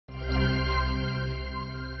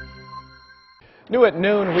New at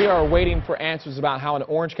noon, we are waiting for answers about how an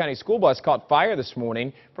Orange County school bus caught fire this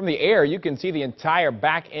morning. From the air, you can see the entire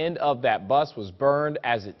back end of that bus was burned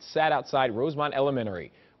as it sat outside Rosemont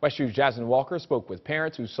Elementary. WESH News' Jasmine Walker spoke with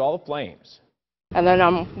parents who saw the flames. And then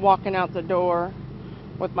I'm walking out the door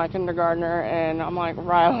with my kindergartner, and I'm like,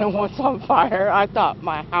 Riley, what's on fire? I thought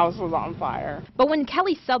my house was on fire. But when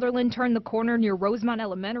Kelly Sutherland turned the corner near Rosemont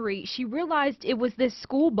Elementary, she realized it was this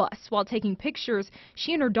school bus. While taking pictures,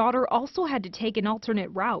 she and her daughter also had to take an alternate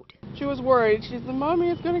route. She was worried. She said,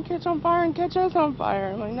 Mommy, it's going to catch on fire and catch us on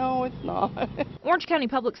fire. I'm like, no, it's not. Orange County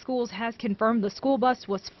Public Schools has confirmed the school bus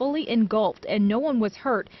was fully engulfed and no one was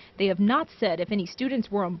hurt. They have not said if any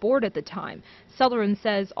students were on board at the time. Sutherland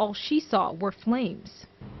says all she saw were flames.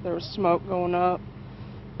 There was smoke going up,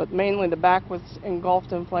 but mainly the back was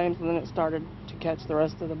engulfed in flames, and then it started to catch the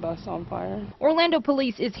rest of the bus on fire. Orlando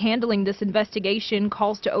police is handling this investigation.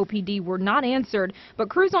 Calls to OPD were not answered, but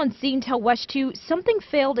crews on scene tell WESH 2 something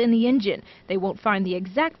failed in the engine. They won't find the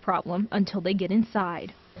exact problem until they get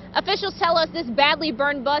inside. Officials tell us this badly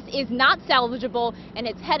burned bus is not salvageable, and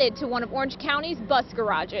it's headed to one of Orange County's bus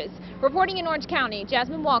garages. Reporting in Orange County,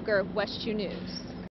 Jasmine Walker, WESH 2 News.